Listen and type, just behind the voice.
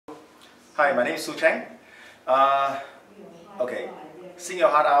Hi, my name is Su Cheng. Okay, Sing Your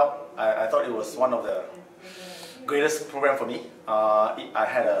Heart Out, I thought it was one of the greatest program for me. I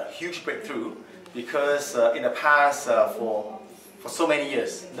had a huge breakthrough because in the past, for so many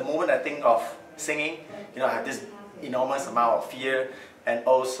years, the moment I think of singing, I have this enormous amount of fear, and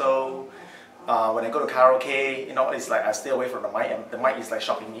also when I go to karaoke, it's like I stay away from the mic, and the mic is like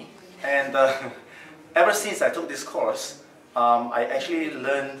shocking me. And ever since I took this course, I actually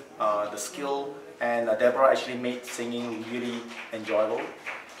learned the skill, and Deborah actually made singing really enjoyable,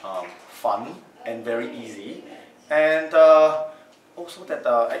 fun, and very easy. And also that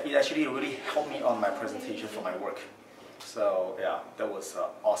it actually really helped me on my presentation for my work. So yeah, that was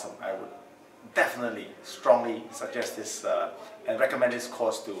awesome. I would definitely strongly suggest this and recommend this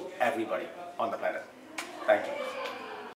course to everybody on the planet. Thank you.